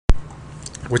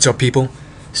What's up, people?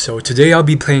 So today I'll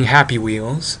be playing Happy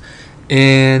Wheels,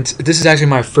 and this is actually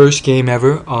my first game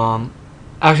ever.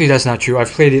 Actually that's not true.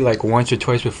 I've played it like once or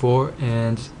twice before,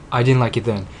 and I didn't like it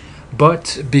then.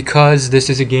 But because this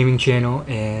is a gaming channel,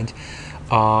 and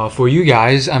for you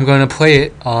guys, I'm gonna play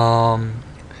it.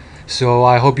 So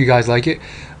I hope you guys like it.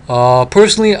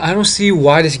 Personally, I don't see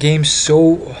why this game's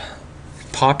so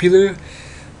popular.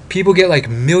 People get like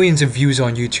millions of views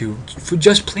on YouTube for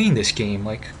just playing this game.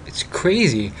 Like, it's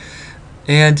crazy.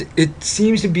 And it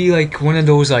seems to be like one of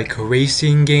those like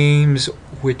racing games,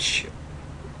 which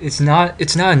it's not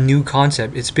a new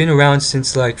concept. It's been around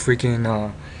since like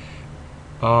freaking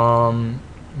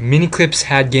mini clips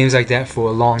had games like that for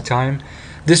a long time.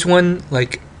 This one,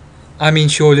 like, I mean,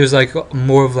 sure, there's like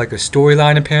more of like a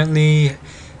storyline apparently,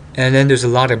 and then there's a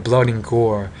lot of blood and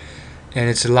gore, and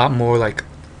it's a lot more like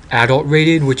adult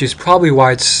rated, which is probably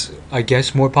why it's, I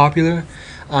guess, more popular.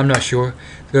 I'm not sure.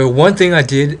 The one thing I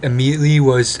did immediately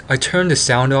was I turned the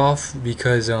sound off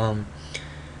because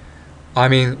I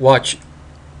mean, watch,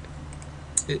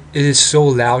 it is so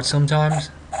loud sometimes.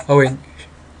 Oh wait,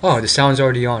 oh, the sound's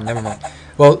already on, never mind.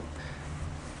 Well,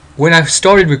 when I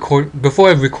started before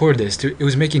I recorded this, it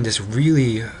was making this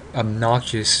really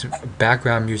obnoxious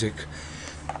background music.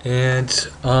 And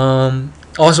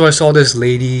also I saw this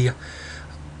lady.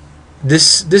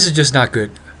 This is just not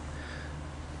good.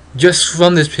 Just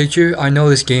from this picture, I know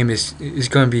this game is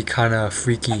going to be kind of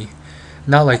freaky.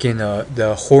 Not like in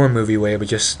the horror movie way, but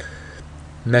just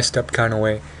messed up kind of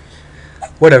way.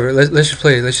 Whatever, let's just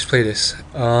play it. Let's just play this.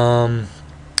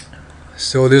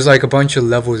 So there's like a bunch of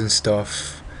levels and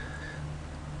stuff.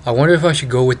 I wonder if I should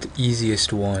go with the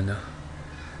easiest one.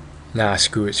 Nah,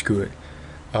 screw it, screw it.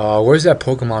 Where's that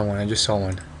Pokemon one? I just saw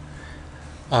one.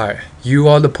 Alright, you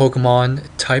are the Pokemon.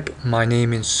 Type my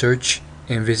name in search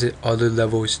and visit other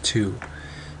levels too.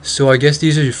 So I guess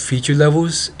these are your feature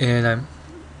levels, and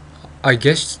I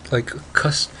guess like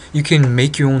you can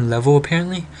make your own level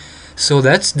apparently. So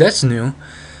that's new.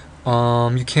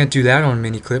 You can't do that on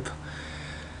Miniclip.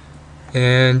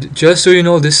 And just so you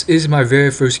know, this is my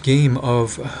very first game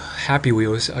of Happy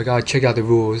Wheels. I gotta check out the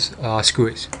rules. Screw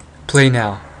it. Play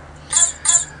now.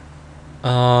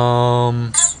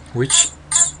 Which?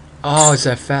 Oh, it's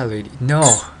that fat lady.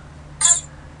 No.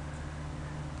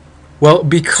 Well,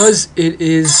 because it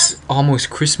is almost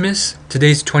Christmas,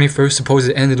 today's 21st,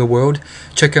 supposed end of the world.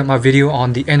 Check out my video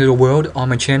on the end of the world on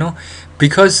my channel.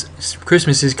 Because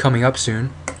Christmas is coming up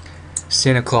soon.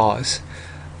 Santa Claus.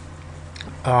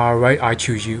 Alright, I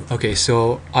choose you. Okay,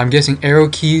 so I'm guessing arrow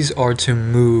keys are to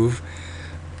move.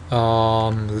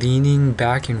 Leaning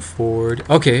back and forward.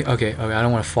 Okay, I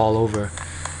don't want to fall over.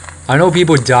 I know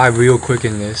people die real quick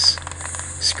in this.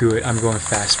 Screw it, I'm going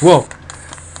fast. Whoa!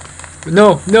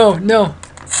 No, no, no!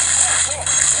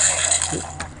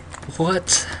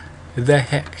 What the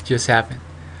heck just happened?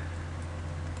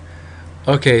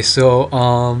 Okay, so,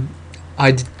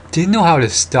 I didn't know how to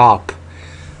stop.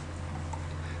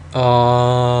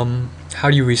 How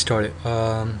do you restart it?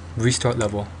 Restart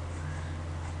level.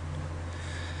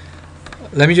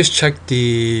 Let me just check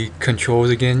the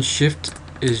controls again. Shift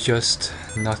is just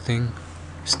nothing.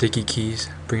 Sticky keys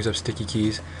brings up sticky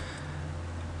keys.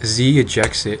 Z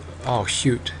ejects it. Oh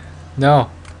shoot.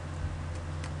 No.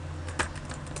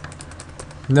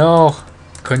 No.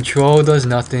 Control does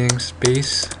nothing.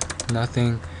 Space,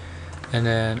 nothing. And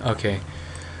then, okay,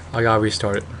 I gotta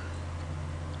restart it.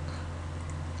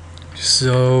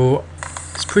 So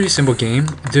it's a pretty simple game.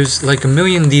 There's like a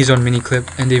million of these on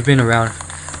Miniclip, and they've been around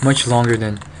much longer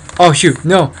than. Oh shoot!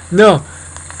 No! No!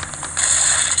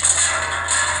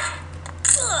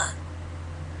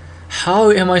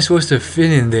 How am I supposed to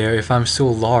fit in there if I'm so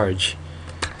large?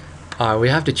 We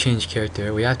have to change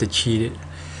character. We have to cheat it.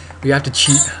 We have to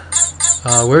cheat.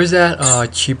 Where's that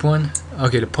cheap one?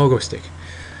 Okay, the pogo stick.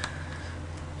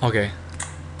 Okay.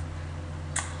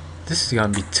 This is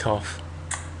gonna be tough.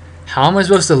 How am I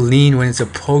supposed to lean when it's a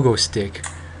pogo stick?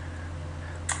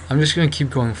 I'm just gonna keep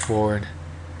going forward.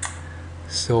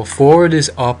 So forward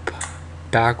is up,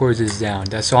 backwards is down.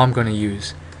 That's all I'm gonna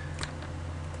use.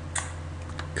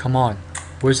 Come on.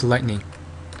 Where's the lightning?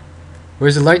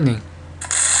 Where's the lightning?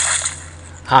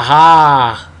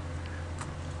 Haha!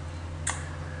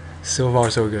 So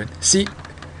far so good. See,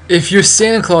 if you're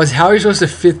Santa Claus, how are you supposed to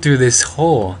fit through this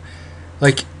hole?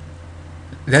 Like,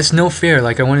 that's no fair.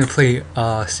 Like, I want to play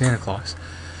Santa Claus.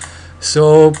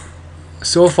 So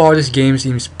far this game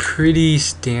seems pretty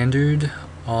standard.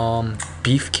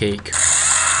 Beefcake.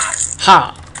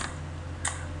 Ha!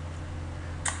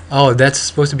 Oh, that's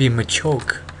supposed to be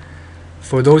Machoke.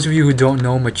 For those of you who don't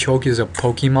know, Machoke is a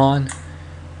Pokemon.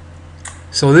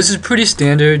 So this is pretty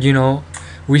standard, you know.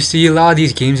 We see a lot of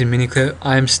these games in Miniclip.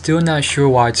 I'm still not sure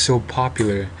why it's so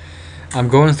popular. I'm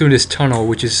going through this tunnel,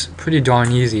 which is pretty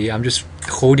darn easy. I'm just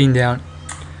holding down.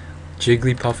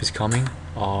 Jigglypuff is coming.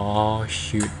 Oh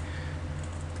shoot.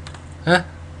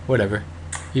 Whatever.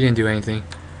 You didn't do anything.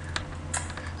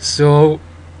 So,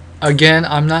 again,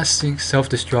 I'm not seeing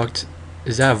self-destruct.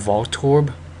 Is that a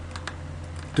Voltorb?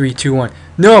 3, 2, 1.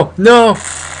 No! No!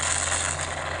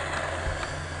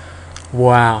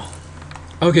 Wow.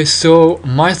 Okay, so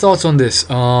my thoughts on this.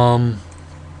 I'm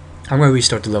gonna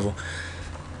restart the level.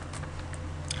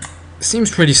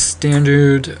 Seems pretty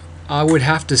standard. I would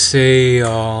have to say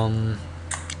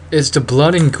it's the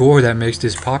blood and gore that makes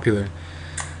this popular.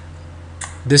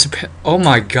 This, oh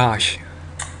my gosh,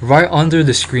 right under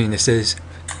the screen it says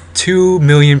 2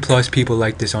 million plus people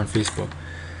like this on Facebook.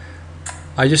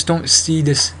 I just don't see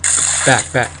this.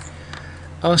 Back.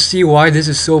 I don't see why this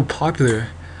is so popular.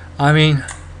 I mean,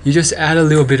 you just add a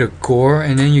little bit of gore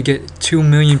and then you get 2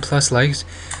 million plus likes.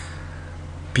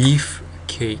 Beef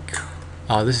cake.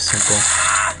 Oh, this is simple.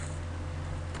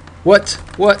 What?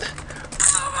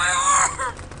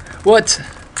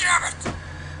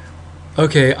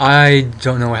 Okay, I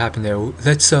don't know what happened there.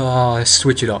 Let's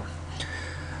switch it up.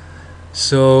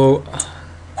 So,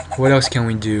 what else can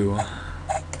we do?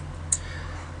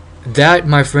 That,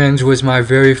 my friends, was my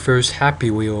very first Happy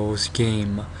Wheels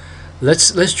game.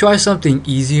 Let's try something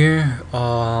easier.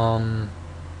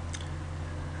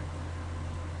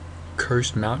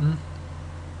 Cursed Mountain.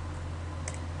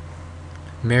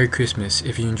 Merry Christmas.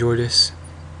 If you enjoy this,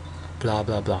 blah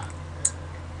blah blah.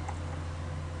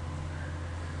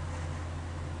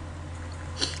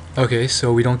 Okay,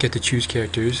 so we don't get to choose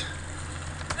characters.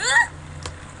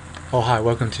 Oh hi,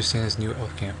 welcome to Santa's new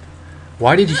elf camp.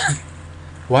 Why is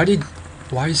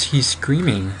he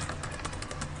screaming?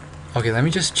 Okay, let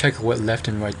me just check what left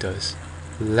and right does.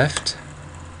 Left.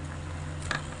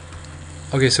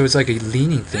 Okay, so it's like a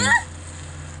leaning thing.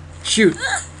 Shoot!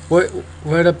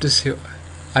 What up this hill?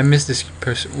 I missed this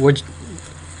person.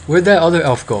 Where'd that other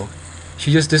elf go?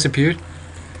 She just disappeared?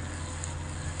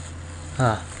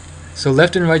 Huh. So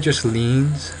left and right just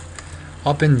leans.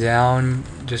 Up and down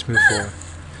just move forward.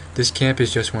 This camp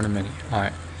is just one of many.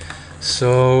 Alright.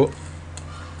 So,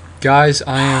 guys,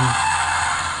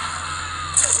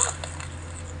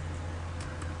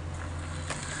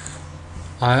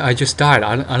 I just died.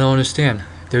 I don't understand.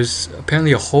 There's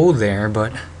apparently a hole there,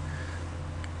 but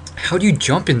how do you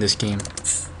jump in this game?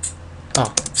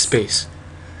 Oh, space.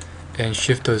 And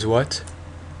shift does what?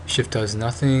 Shift does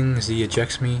nothing. Z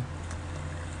ejects me.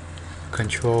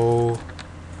 Control.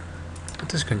 What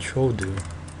does control do?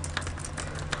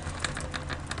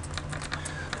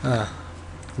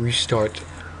 Restart.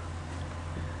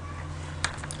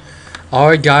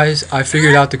 Alright guys, I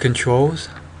figured out the controls.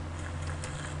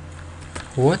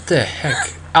 What the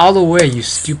heck? Out of the way, you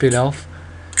stupid elf.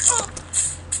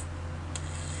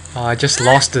 I just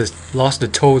lost the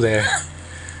toe there.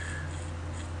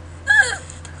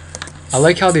 I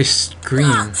like how they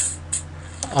scream.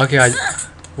 Okay,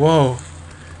 whoa.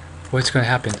 What's gonna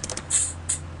happen?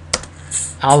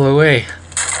 Out of the way.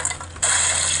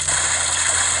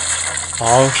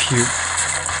 Oh shoot.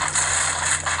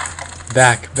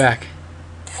 Back.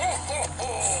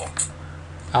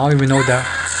 I don't even know what that.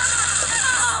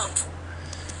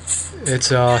 It's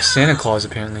Santa Claus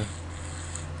apparently.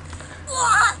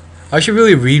 I should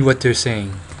really read what they're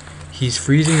saying. He's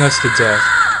freezing us to death.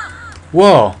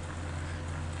 Whoa!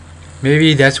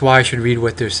 Maybe that's why I should read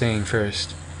what they're saying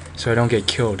first, so I don't get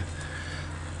killed.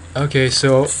 Okay,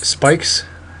 so spikes,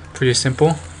 pretty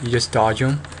simple. You just dodge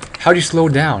them. How do you slow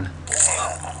down?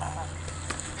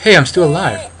 Hey, I'm still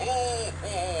alive.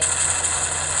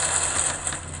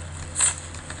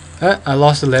 I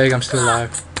lost a leg, I'm still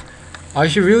alive. I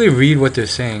should really read what they're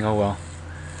saying, oh well.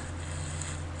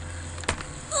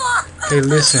 Hey,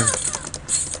 listen.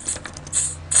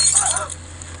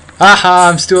 Haha,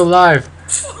 I'm still alive.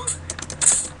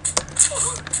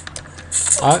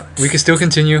 We can still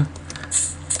continue.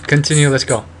 Continue, let's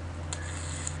go.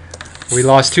 We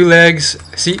lost 2 legs.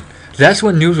 See, that's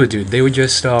what noobs would do. They would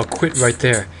just quit right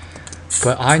there.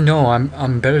 But I know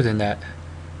I'm better than that.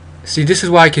 See, this is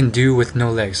what I can do with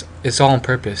no legs. It's all on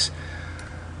purpose.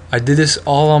 I did this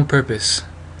all on purpose.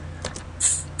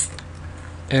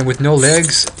 And with no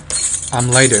legs,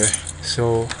 I'm lighter.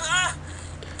 So,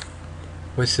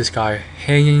 what's this guy?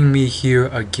 Hanging me here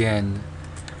again.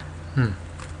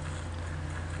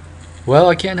 Well,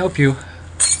 I can't help you.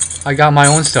 I got my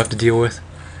own stuff to deal with.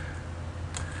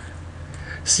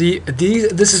 See,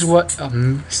 this is what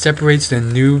separates the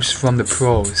noobs from the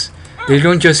pros. They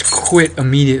don't just quit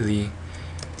immediately.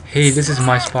 Hey, this is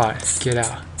my spot. Get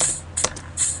out.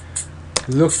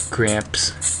 Look,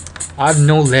 Gramps. I have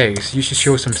no legs. You should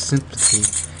show some sympathy.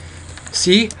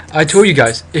 See? I told you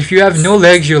guys, if you have no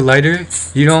legs, you're lighter.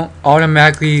 You don't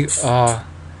automatically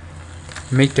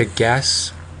make the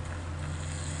gas.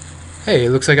 Hey, it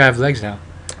looks like I have legs now.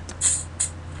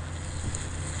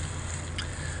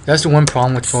 That's the one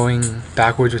problem with going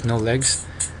backwards with no legs.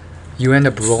 You end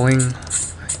up rolling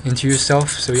into yourself,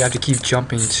 so you have to keep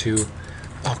jumping to...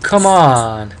 Oh, come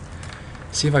on!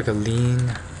 See if I can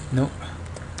lean. Nope.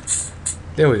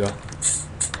 There we go.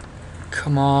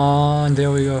 Come on,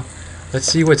 there we go. Let's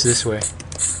see what's this way.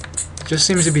 Just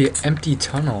seems to be an empty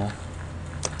tunnel.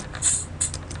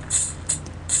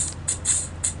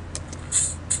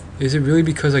 Is it really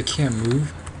because I can't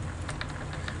move?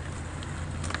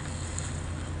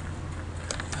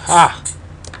 Ha!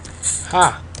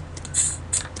 Ha!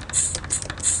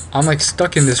 I'm like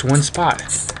stuck in this one spot.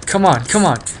 Come on, come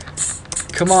on.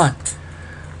 Come on.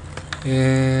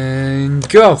 And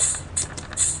go!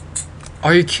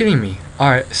 Are you kidding me?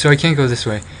 Alright, so I can't go this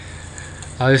way.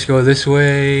 I'll just go this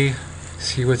way.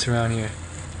 See what's around here.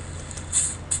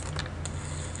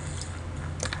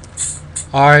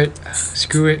 Alright,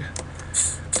 screw it.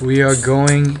 We are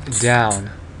going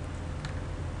down.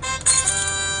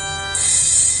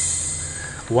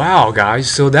 Wow,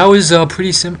 guys, so that was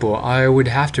pretty simple. I would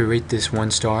have to rate this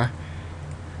 1 star.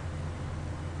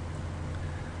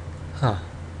 Huh.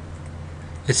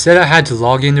 It said I had to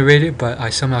log in to rate it, but I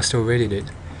somehow still rated it.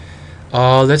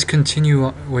 Let's continue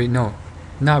on. Wait, no.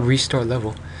 Not restart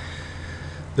level.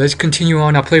 Let's continue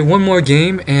on. I'll play one more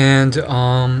game, and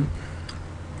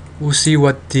we'll see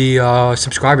what the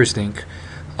subscribers think.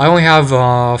 I only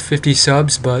have 50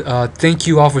 subs, but thank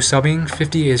you all for subbing.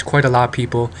 50 is quite a lot of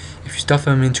people. If you stuff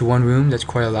them into one room, that's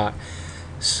quite a lot.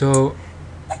 So,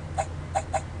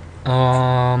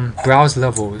 browse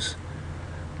levels.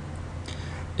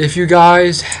 If you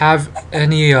guys have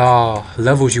any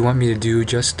levels you want me to do,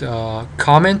 just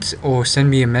comment or send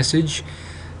me a message,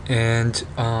 and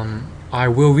I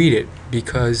will read it,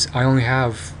 because I only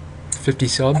have 50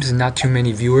 subs and not too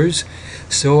many viewers.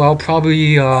 So I'll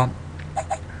probably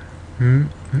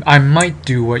I might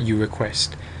do what you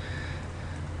request.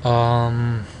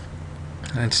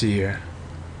 Let's see here.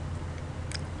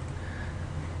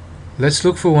 Let's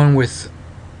look for one with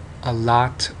a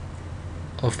lot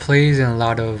of plays and a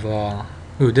lot of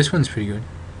ooh, this one's pretty good.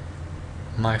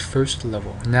 My first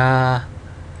level. Nah,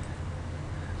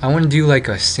 I want to do like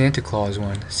a Santa Claus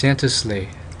one. Santa's sleigh.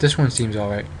 This one seems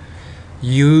alright.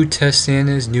 You test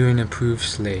Santa's new and improved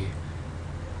sleigh.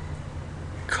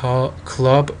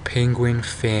 Club Penguin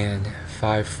Fan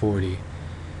 540.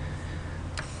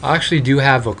 I actually do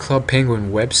have a Club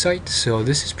Penguin website, so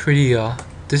this is pretty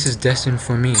this is destined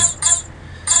for me.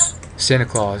 Santa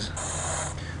Claus.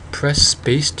 Press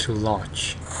space to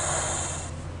launch.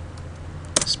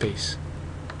 Space.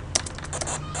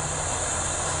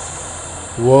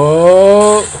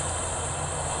 Whoa!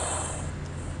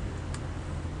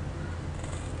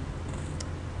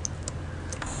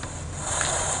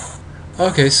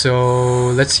 Okay, so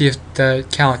let's see if that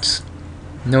counts.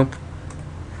 Nope.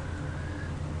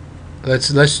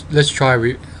 Let's try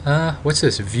what's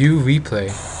this? View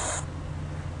replay.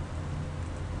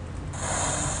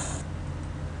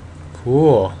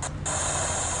 Cool.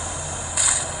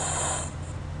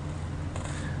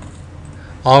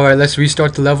 Alright, let's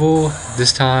restart the level.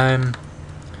 This time,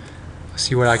 let's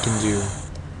see what I can do.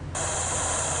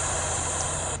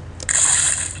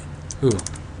 Ooh.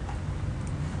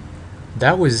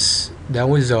 That was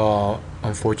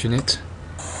unfortunate.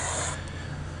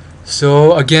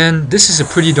 So again, this is a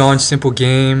pretty darn simple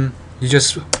game. You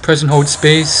just press and hold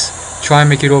space, try and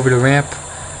make it over the ramp,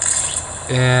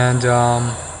 and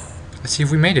let's see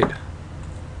if we made it.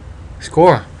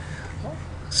 Score.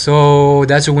 So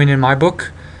that's a win in my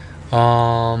book.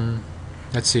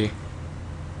 Let's see.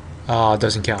 It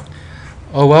doesn't count.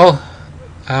 Oh well,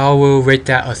 I will rate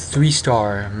that a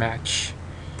 3-star match.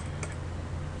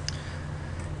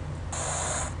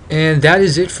 And that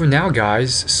is it for now,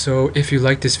 guys. So if you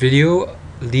like this video,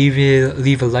 leave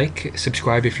a like,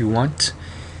 subscribe if you want,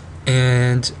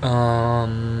 and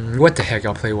what the heck,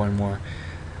 I'll play one more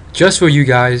just for you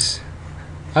guys.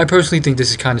 I personally think this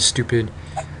is kind of stupid.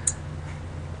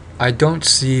 I don't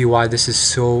see why this is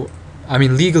so... I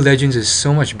mean, League of Legends is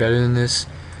so much better than this.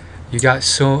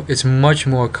 It's much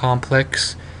more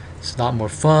complex. It's a lot more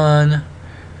fun.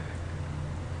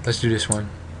 Let's do this one.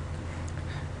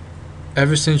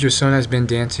 Ever since your son has been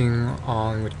dancing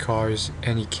on with cars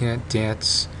and he can't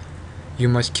dance, you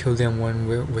must kill them one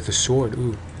with a sword.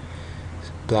 Ooh.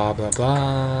 Blah blah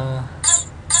blah.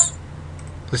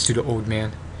 Let's do the old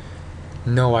man.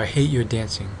 No, I hate your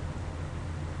dancing.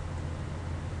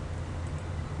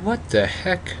 What the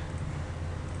heck?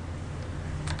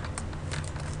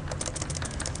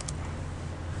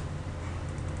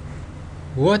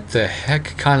 What the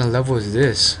heck kind of level is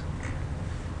this?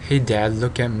 Hey Dad,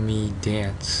 look at me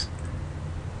dance.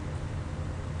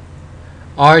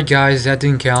 Alright guys, that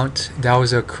didn't count. That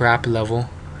was a crap level.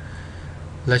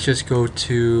 Let's just go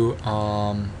to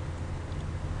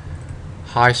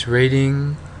highest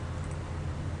rating.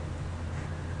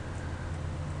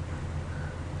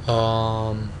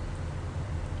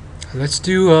 Let's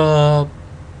do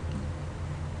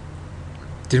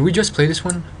did we just play this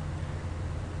one?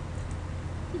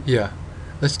 Yeah.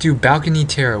 Let's do Balcony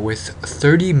Terror with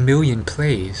 30 million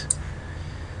plays.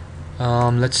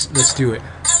 Let's do it.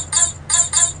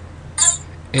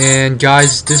 And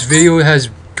guys, this video has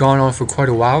gone on for quite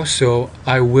a while, so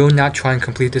I will not try and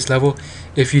complete this level.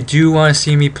 If you do want to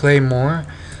see me play more,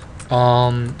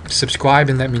 subscribe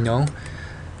and let me know.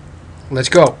 Let's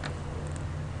go.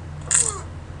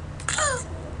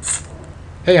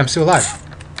 Hey, I'm still alive.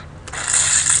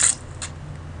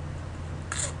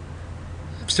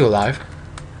 I'm still alive.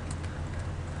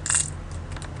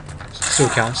 Still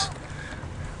counts.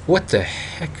 What the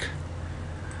heck?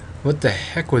 What the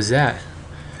heck was that?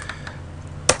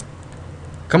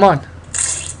 Come on.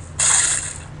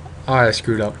 Alright, I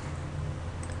screwed up.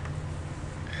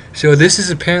 So this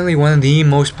is apparently one of the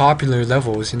most popular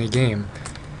levels in the game.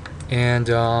 And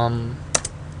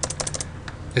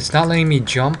it's not letting me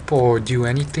jump or do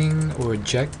anything or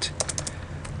eject.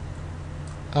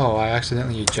 Oh, I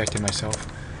accidentally ejected myself.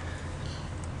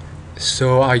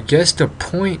 So I guess the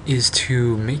point is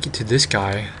to make it to this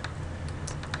guy.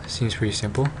 Seems pretty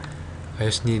simple. I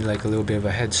just need like a little bit of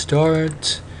a head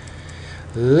start.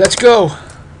 Let's go!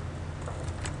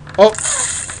 Oh!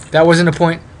 That wasn't a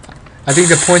point. I think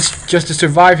the point's just to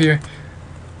survive here.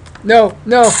 No!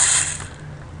 No!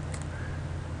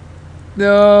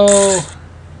 No!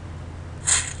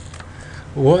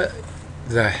 What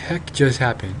the heck just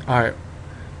happened? Alright.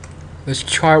 Let's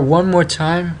try one more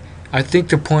time. I think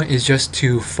the point is just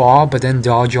to fall, but then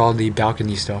dodge all the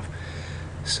balcony stuff.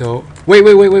 So, wait,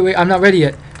 I'm not ready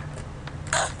yet.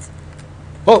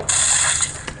 Oh!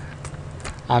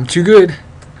 I'm too good.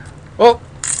 Oh!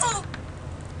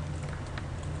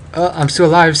 I'm still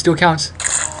alive, still counts.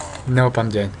 Nope, I'm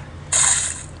dead.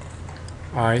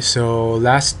 Alright, so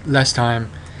last time.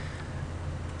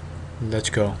 Let's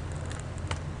go.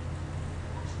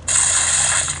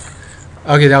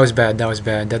 Okay, that was bad,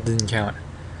 that didn't count.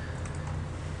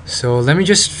 So let me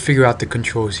just figure out the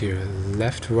controls here.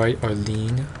 Left, right, or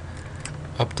lean.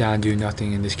 Up, down, do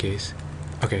nothing in this case.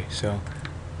 Okay, so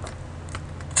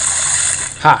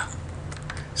ha!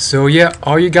 So yeah,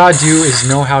 all you gotta do is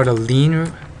know how to lean,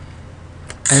 and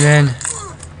then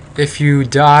if you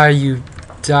die, you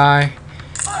die.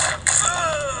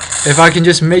 If I can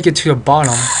just make it to the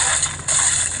bottom.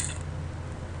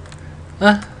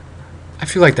 I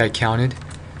feel like that counted.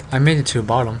 I made it to the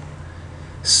bottom.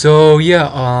 So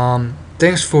yeah,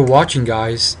 thanks for watching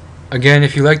guys. Again,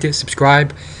 if you liked it,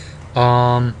 subscribe.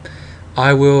 I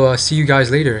will see you guys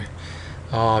later.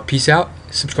 Peace out.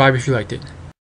 Subscribe if you liked it.